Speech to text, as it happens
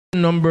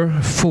Number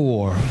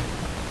 4.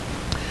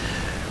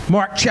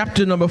 Mark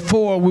chapter number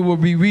 4, we will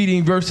be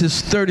reading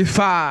verses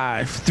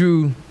 35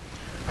 through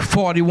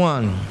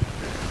 41.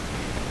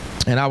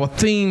 And our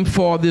theme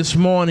for this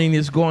morning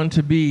is going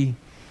to be,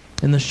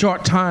 in the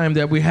short time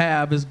that we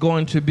have, is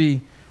going to be,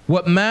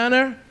 what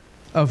manner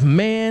of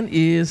man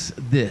is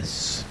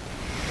this?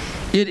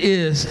 It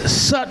is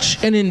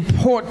such an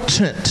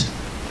important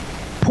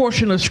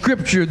portion of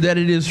Scripture that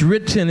it is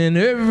written in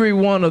every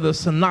one of the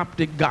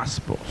synoptic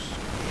Gospels.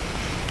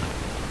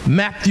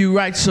 Matthew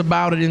writes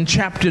about it in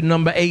chapter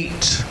number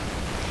 8.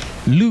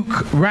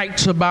 Luke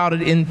writes about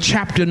it in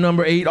chapter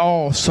number 8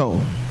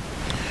 also.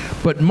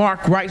 But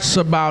Mark writes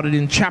about it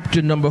in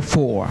chapter number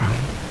 4.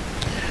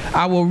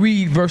 I will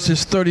read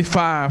verses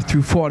 35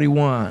 through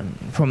 41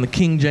 from the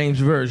King James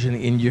Version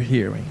in your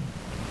hearing.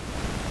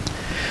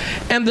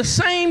 And the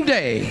same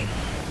day,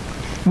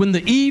 when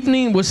the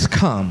evening was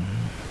come,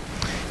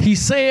 he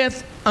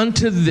saith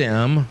unto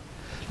them,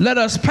 let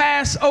us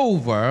pass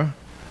over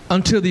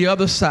unto the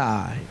other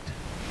side.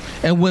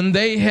 And when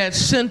they had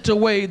sent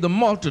away the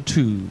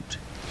multitude,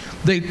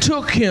 they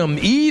took him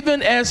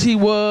even as he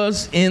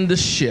was in the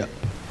ship.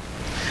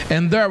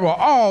 And there were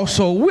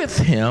also with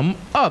him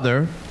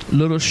other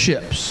little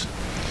ships.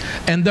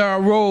 And there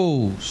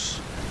arose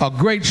a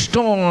great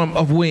storm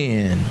of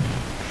wind,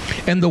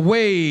 and the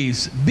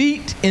waves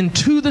beat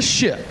into the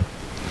ship,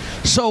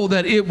 so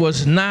that it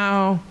was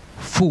now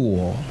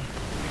full.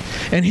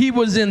 And he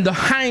was in the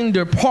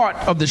hinder part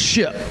of the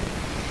ship,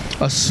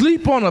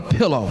 asleep on a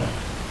pillow.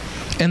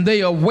 And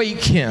they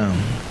awake him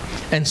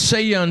and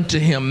say unto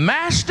him,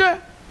 Master,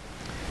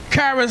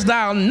 carest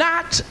thou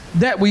not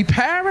that we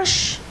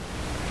perish?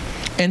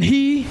 And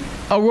he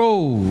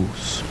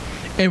arose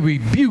and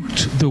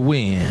rebuked the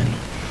wind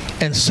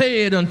and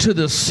said unto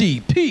the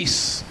sea,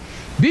 Peace,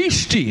 be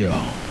still.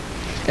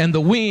 And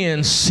the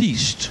wind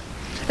ceased,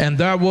 and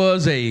there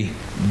was a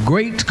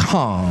great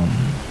calm.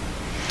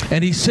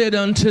 And he said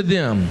unto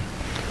them,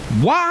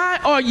 Why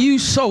are you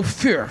so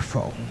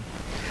fearful?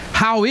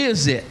 How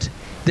is it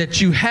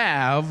that you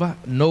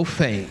have no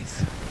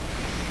faith?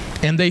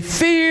 And they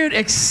feared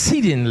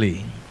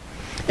exceedingly,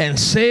 and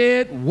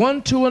said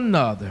one to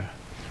another,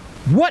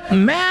 What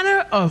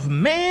manner of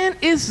man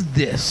is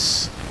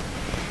this,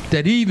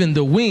 that even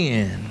the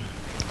wind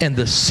and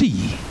the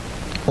sea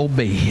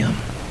obey him?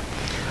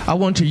 I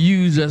want to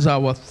use as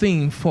our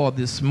theme for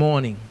this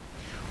morning,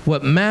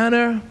 what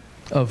manner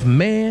of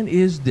man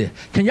is this?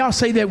 Can y'all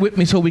say that with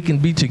me so we can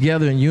be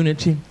together in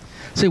unity?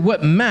 Say,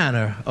 what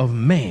manner of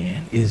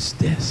man is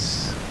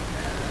this?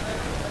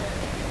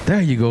 There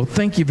you go.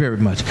 Thank you very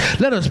much.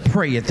 Let us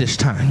pray at this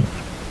time.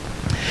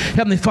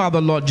 Heavenly Father,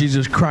 Lord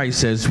Jesus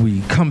Christ, as we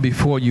come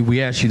before you,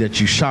 we ask you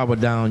that you shower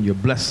down your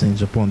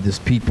blessings upon this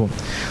people,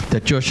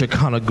 that your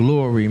Shekinah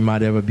glory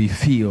might ever be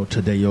filled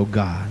today, O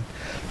God.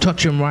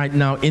 Touch them right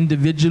now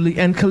individually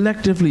and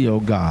collectively,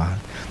 O God,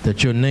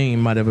 that your name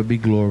might ever be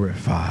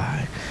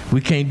glorified.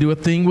 We can't do a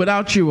thing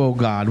without you, O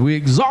God. We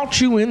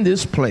exalt you in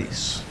this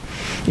place.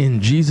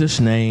 In Jesus'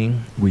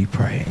 name we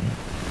pray.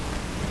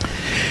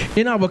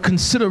 In our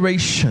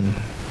consideration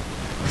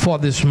for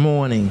this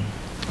morning,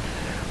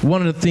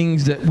 one of the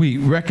things that we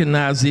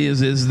recognize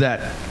is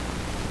that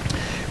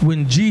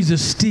when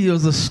Jesus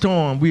stills the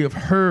storm, we have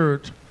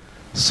heard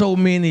so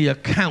many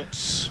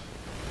accounts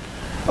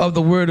of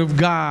the Word of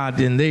God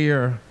and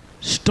their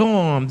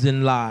storms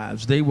in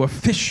lives. They were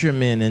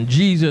fishermen, and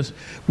Jesus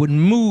would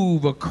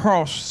move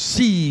across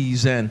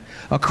seas and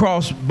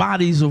across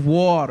bodies of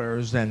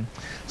waters, and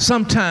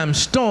sometimes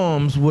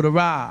storms would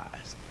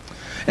arise.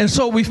 And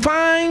so we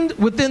find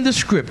within the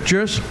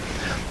Scriptures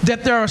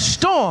that there are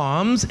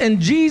storms, and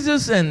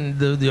Jesus and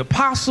the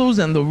apostles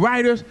and the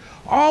writers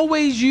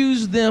always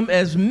use them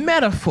as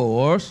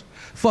metaphors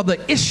for the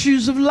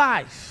issues of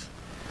life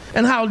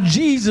and how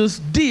Jesus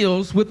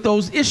deals with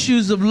those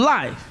issues of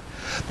life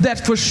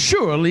that for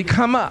surely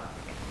come up.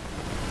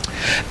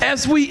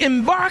 As we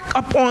embark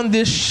upon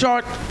this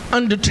short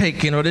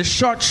undertaking or this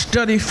short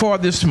study for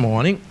this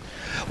morning,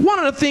 one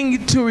of the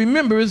things to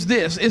remember is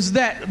this, is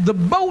that the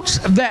boats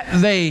that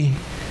they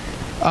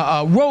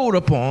rode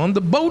upon,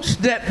 the boats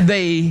that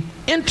they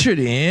entered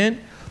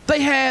in,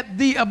 they had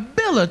the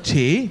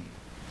ability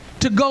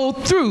to go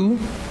through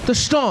the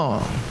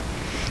storm.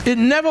 It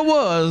never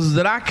was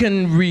that I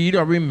can read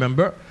or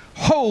remember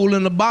hole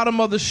in the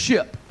bottom of the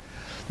ship,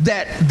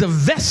 that the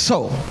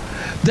vessel,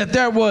 that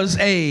there was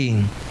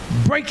a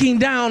breaking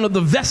down of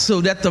the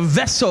vessel, that the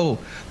vessel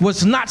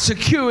was not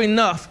secure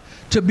enough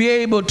to be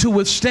able to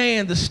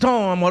withstand the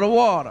storm or the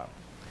water.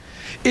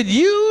 It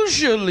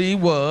usually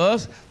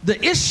was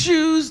the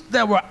issues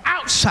that were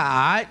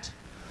outside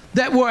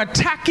that were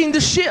attacking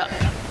the ship.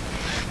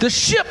 The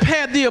ship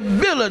had the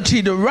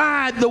ability to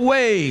ride the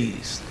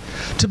waves.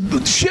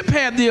 The ship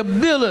had the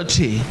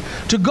ability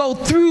to go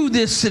through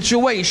this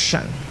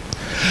situation.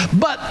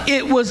 But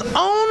it was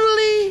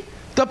only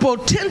the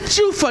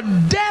potential for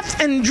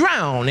death and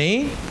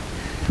drowning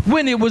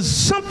when it was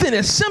something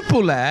as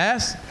simple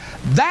as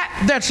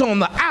that's on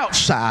the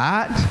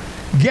outside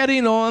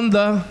getting on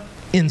the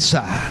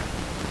inside.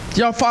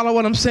 Y'all follow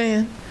what I'm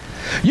saying?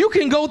 You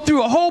can go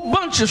through a whole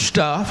bunch of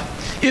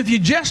stuff if you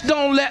just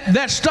don't let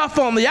that stuff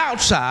on the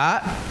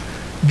outside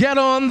get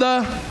on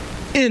the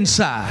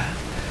inside.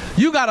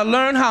 You got to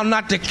learn how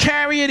not to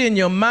carry it in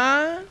your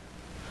mind,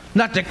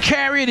 not to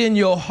carry it in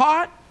your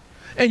heart,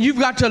 and you've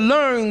got to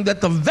learn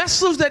that the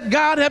vessels that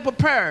God had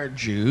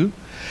prepared you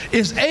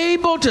is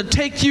able to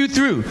take you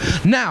through.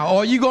 Now,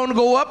 are you going to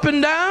go up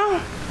and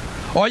down?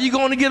 Are you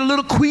going to get a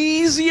little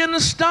queasy in the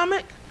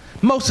stomach?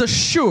 Most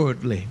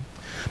assuredly.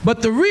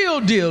 But the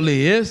real deal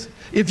is,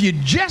 if you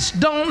just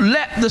don't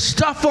let the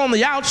stuff on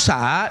the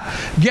outside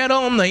get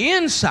on the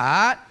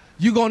inside,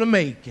 you're going to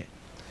make it.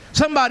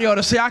 Somebody ought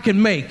to say, I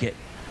can make it.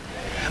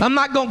 I'm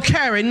not going to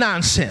carry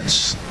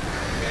nonsense.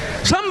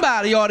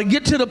 Somebody ought to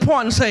get to the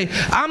point and say,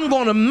 I'm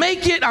going to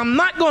make it. I'm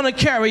not going to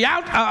carry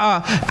out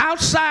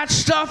outside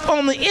stuff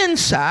on the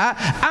inside.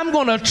 I'm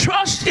going to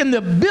trust in the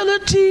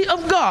ability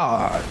of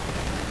God.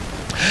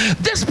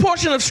 This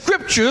portion of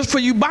scriptures for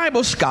you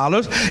Bible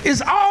scholars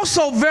is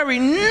also very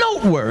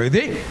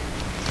noteworthy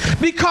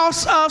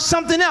because of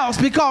something else.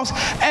 Because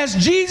as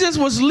Jesus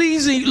was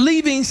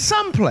leaving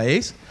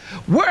someplace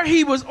where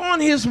he was on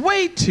his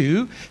way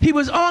to, he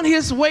was on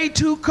his way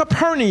to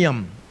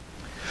Capernaum.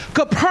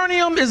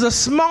 Capernaum is a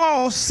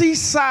small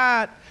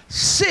seaside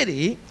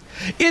city.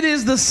 It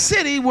is the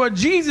city where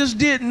Jesus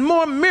did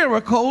more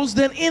miracles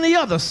than any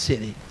other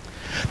city.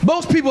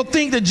 Most people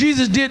think that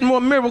Jesus did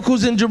more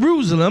miracles in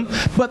Jerusalem,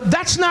 but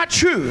that's not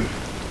true.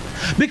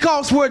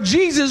 Because where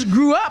Jesus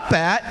grew up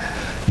at,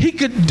 he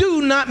could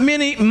do not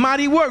many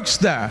mighty works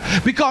there.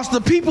 Because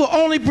the people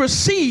only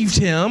perceived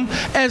him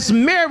as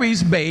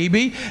Mary's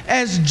baby,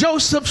 as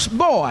Joseph's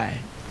boy.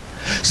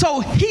 So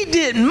he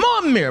did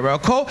more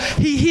miracle,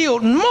 he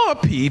healed more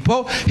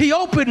people, he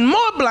opened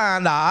more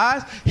blind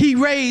eyes, he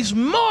raised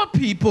more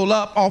people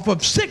up off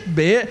of sick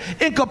bed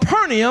in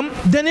Capernaum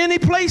than any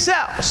place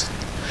else.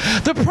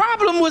 The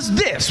problem was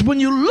this: when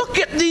you look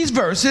at these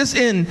verses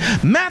in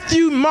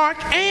Matthew,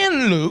 Mark,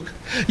 and Luke,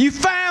 you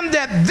find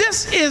that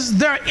this is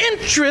their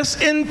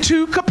interest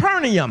into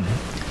Capernaum.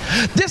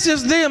 This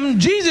is them,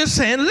 Jesus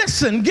saying,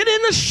 listen, get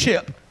in the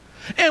ship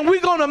and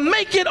we're going to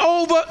make it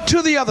over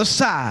to the other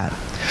side.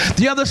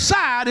 The other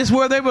side is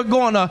where they were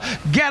going to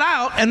get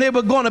out, and they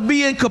were going to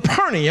be in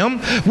Capernaum,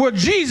 where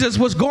Jesus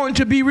was going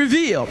to be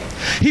revealed.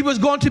 He was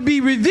going to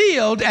be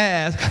revealed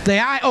as the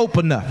eye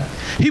opener.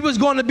 He was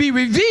going to be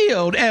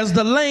revealed as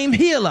the lame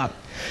healer.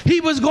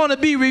 He was going to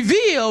be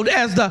revealed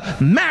as the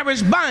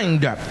marriage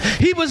binder.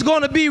 He was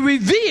going to be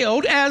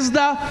revealed as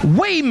the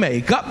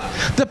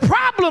waymaker. The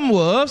problem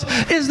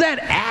is that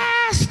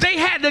as they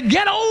had to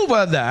get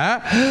over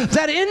there,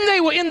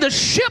 they were in the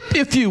ship,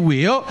 if you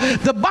will,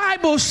 the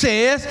Bible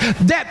says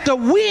that the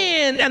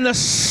wind and the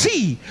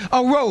sea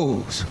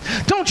arose.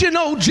 Don't you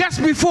know,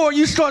 just before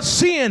you start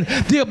seeing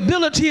the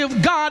ability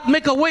of God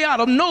make a way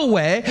out of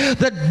nowhere,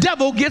 the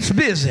devil gets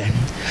busy.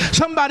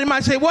 Somebody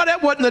might say, well,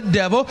 that wasn't the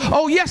devil.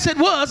 Oh, yes, it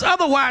was.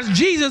 Otherwise,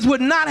 Jesus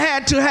would not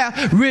have to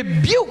have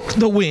rebuked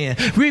the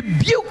wind,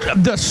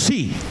 rebuked the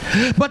sea.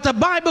 But the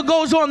Bible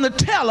goes on to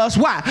tell us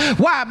why.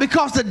 Why?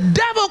 Because the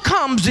devil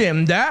comes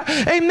in there,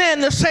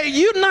 amen, to say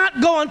you're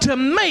not going to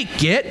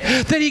make it,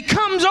 that he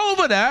comes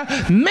over there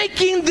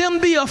making them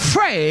be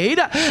afraid.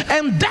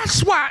 And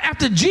that's why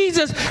after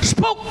Jesus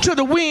spoke to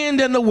the wind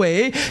and the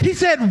wave, he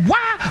said,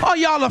 why are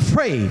y'all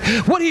afraid?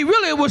 What he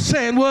really was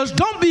saying was,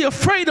 don't be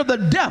afraid of the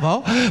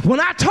devil.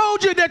 When I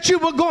told you that you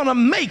were going to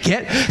make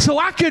it so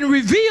I can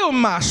reveal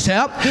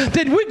myself,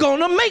 then we're going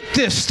to make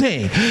this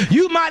thing.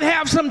 You might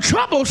have some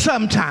trouble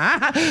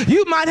sometime.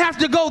 You might have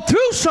to go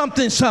through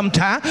something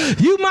sometime.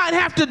 You might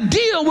have to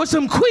deal with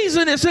some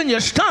queasiness in your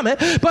stomach.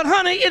 But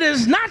honey, it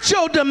is not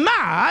your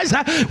demise.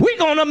 We're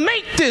going to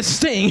make this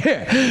thing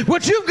here.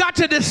 What you've got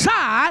to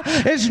decide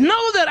is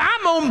know that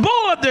I'm on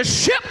board the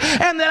ship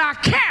and that I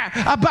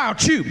care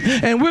about you.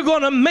 And we're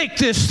going to make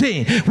this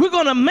thing. We're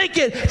going to make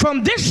it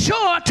from this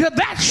shore to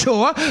that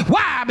shore.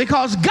 Why?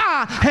 Because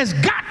God has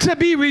got to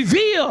be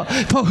revealed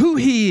for who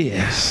he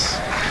is.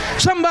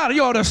 Somebody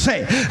ought to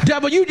say,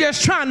 devil, you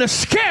just trying to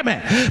scare me,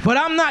 but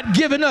I'm not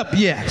giving up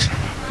yet.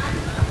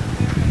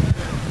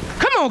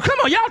 Come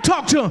on, y'all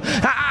talk to him.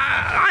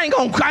 I ain't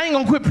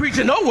gonna quit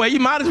preaching no way. You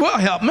might as well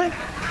help me.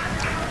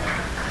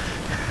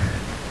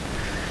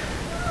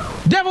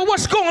 Devil,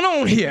 what's going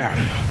on here?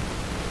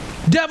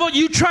 Devil,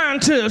 you trying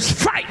to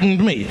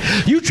frighten me.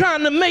 You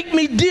trying to make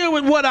me deal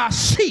with what I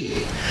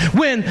see.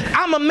 When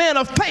I'm a man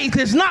of faith,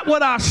 it's not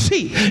what I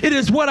see. It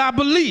is what I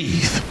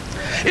believe.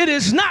 It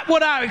is not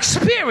what I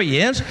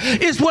experience.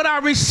 It's what I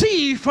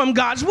receive from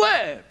God's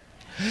word.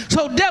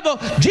 So devil,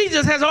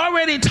 Jesus has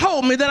already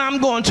told me that I'm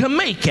going to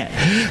make it.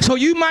 So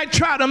you might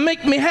try to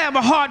make me have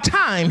a hard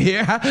time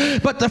here,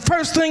 but the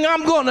first thing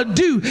I'm going to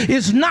do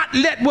is not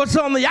let what's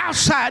on the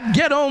outside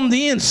get on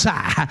the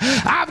inside.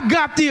 I've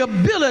got the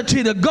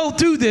ability to go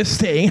through this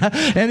thing,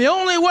 and the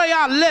only way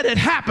I let it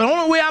happen, the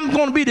only way I'm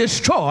going to be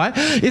destroyed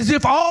is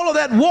if all of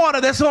that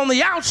water that's on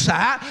the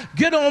outside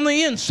get on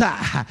the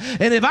inside.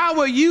 And if I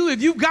were you,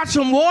 if you've got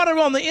some water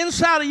on the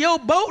inside of your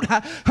boat,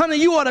 honey,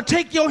 you ought to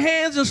take your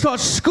hands and start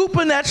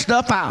scooping that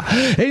stuff out.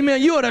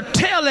 Amen. You ought to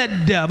tell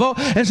that devil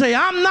and say,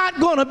 I'm not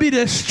going to be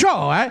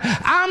destroyed.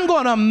 I'm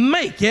going to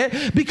make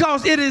it,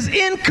 because it is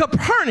in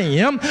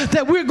Capernaum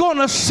that we're going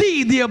to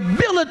see the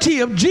ability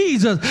of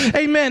Jesus,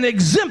 amen,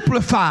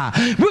 exemplify.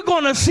 We're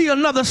going to see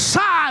another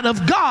side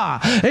of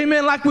God,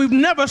 amen, like we've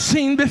never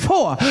seen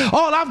before.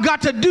 All I've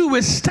got to do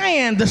is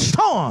stand the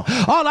storm.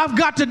 All I've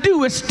got to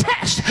do is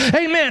test,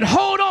 amen,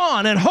 hold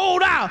on and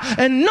hold out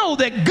and know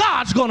that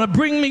God's going to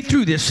bring me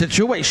through this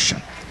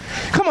situation.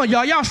 Come on,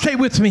 y'all stay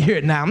with me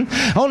here now.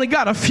 I only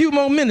got a few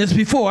more minutes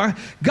before I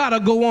got to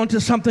go on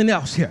to something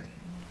else here.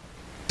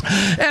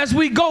 As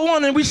we go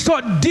on and we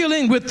start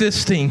dealing with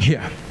this thing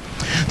here,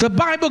 the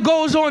Bible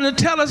goes on to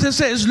tell us, it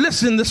says,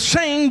 listen, the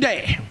same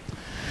day,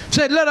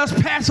 said, let us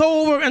pass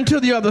over into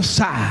the other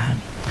side.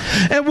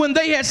 And when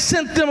they had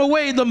sent them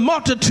away, the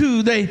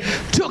multitude, they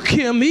took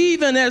him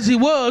even as he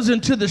was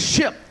into the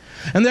ship.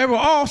 And there were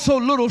also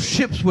little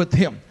ships with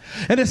him.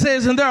 And it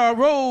says, and there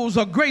arose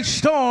a great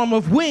storm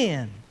of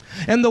wind,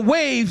 and the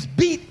waves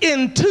beat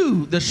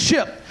into the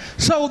ship,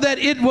 so that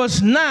it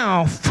was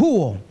now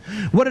full.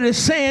 What it is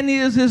saying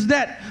is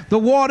that the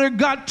water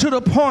got to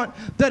the point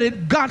that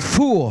it got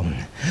full.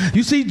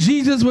 You see,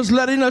 Jesus was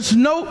letting us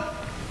know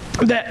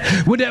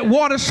that when that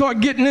water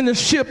started getting in the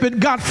ship, it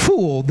got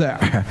full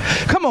there.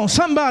 Come on,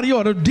 somebody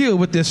ought to deal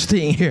with this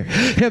thing here.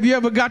 Have you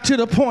ever got to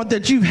the point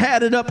that you've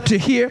had it up to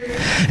here,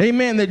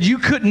 amen, that you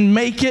couldn't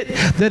make it,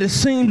 that it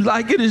seems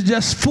like it is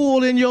just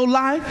full in your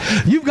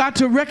life? You've got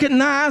to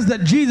recognize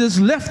that Jesus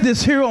left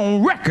this here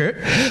on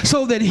record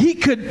so that he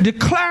could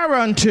declare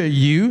unto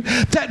you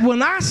that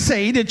when I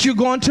say that you're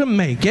going to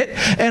make it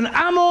and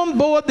I'm on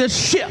board the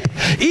ship,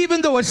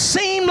 even though it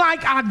seemed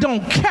like I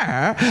don't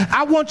care,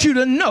 I want you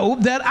to know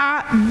that I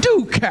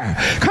do care.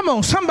 Come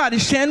on, somebody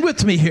stand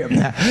with me here.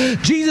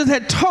 Jesus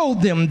had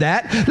told them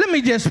that. Let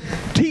me just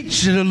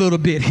teach it a little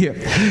bit here.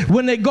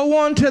 When they go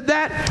on to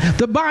that,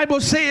 the Bible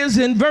says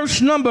in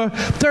verse number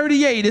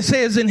 38, it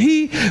says, and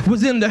he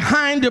was in the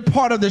hinder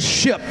part of the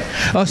ship,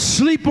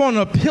 asleep on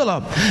a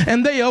pillow.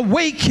 And they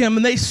awake him,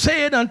 and they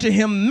said unto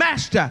him,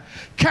 Master,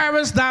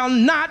 carest thou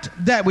not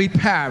that we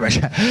perish?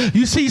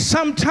 You see,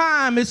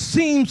 sometimes it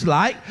seems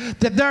like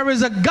that there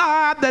is a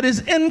God that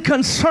is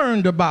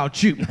unconcerned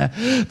about you.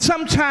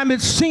 Sometimes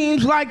it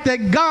seems like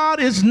that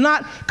God is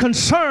not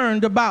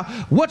concerned about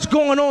what's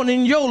going on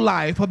in your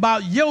life,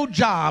 about your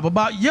job,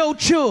 about your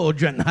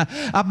children,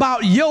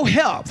 about your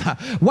health.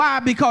 Why?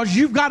 Because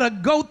you've got to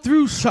go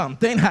through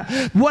something.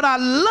 What I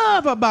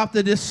love about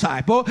the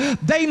disciple,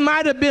 they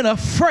might have been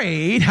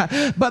afraid,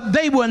 but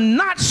they were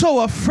not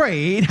so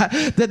afraid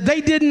that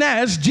they didn't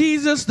ask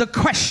Jesus the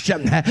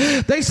question.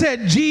 They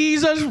said,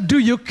 Jesus, do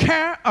you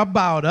care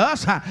about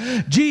us?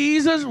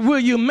 Jesus, will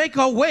you make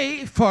a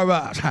way for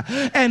us?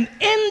 And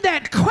in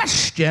that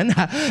question,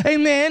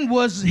 amen,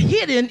 was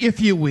hidden, if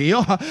you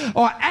will,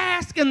 or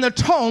asked in the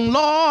tone,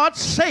 Lord,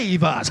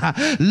 save us.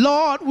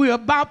 Lord, we're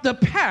about to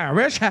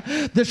perish.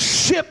 The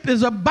ship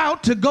is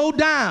about to go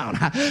down.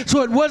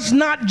 So it was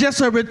not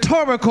just a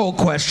rhetorical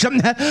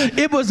question.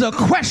 It was a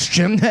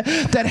question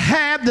that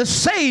had the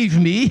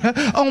save me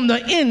on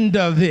the end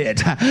of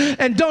it.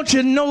 And don't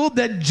you know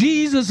that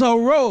Jesus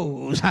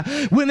arose?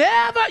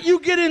 Whenever you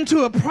get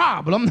into a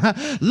problem,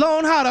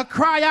 learn how to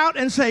cry out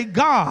and say,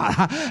 God,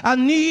 I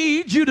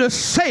need you to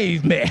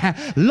save me.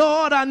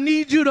 Lord, I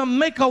need you to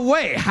make a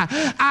way.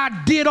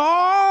 I did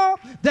all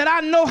that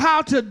I know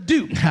how to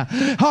do.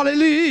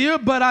 Hallelujah.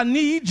 But I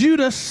need you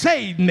to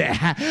save me.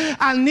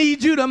 I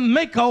need you to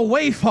make a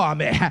way for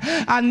me.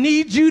 I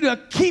need you to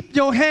keep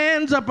your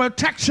hands of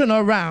protection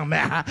around me.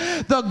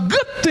 The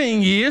good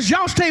thing is,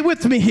 y'all stay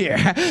with me here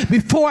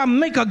before I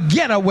make a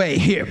getaway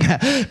here.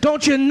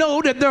 Don't you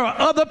know that there are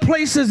other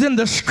places in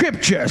the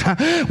scriptures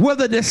where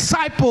the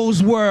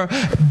disciples were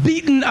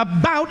beaten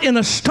about in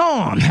a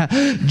storm?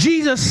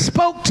 Jesus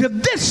spoke to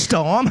this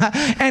storm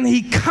and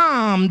he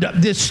calmed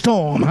this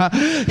storm.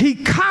 He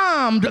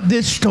calmed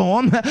this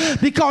storm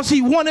because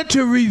he wanted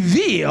to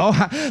reveal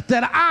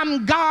that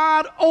I'm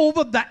God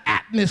over the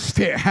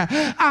atmosphere.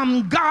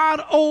 I'm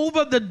God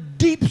over the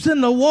deeps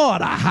in the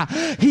water.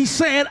 He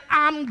said,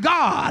 I'm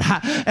God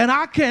and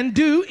I can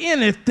do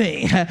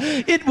anything.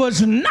 It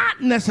was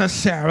not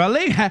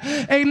necessarily,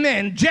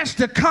 amen, just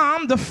to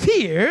calm the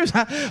fears,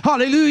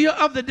 hallelujah,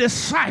 of the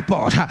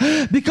disciples,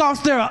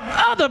 because there are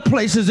other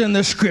places in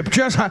the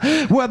scriptures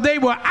where they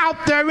were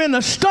out there in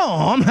a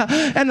storm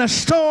and the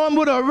storm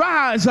would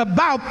arise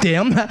about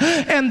them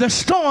and the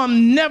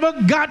storm never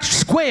got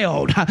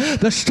squelled.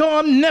 The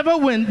storm never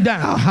went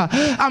down.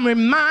 I'm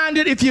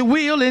reminded, if you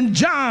will, in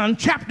John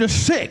chapter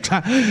 6,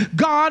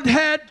 God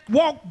had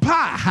walked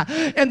by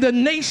and the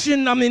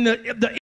nation, the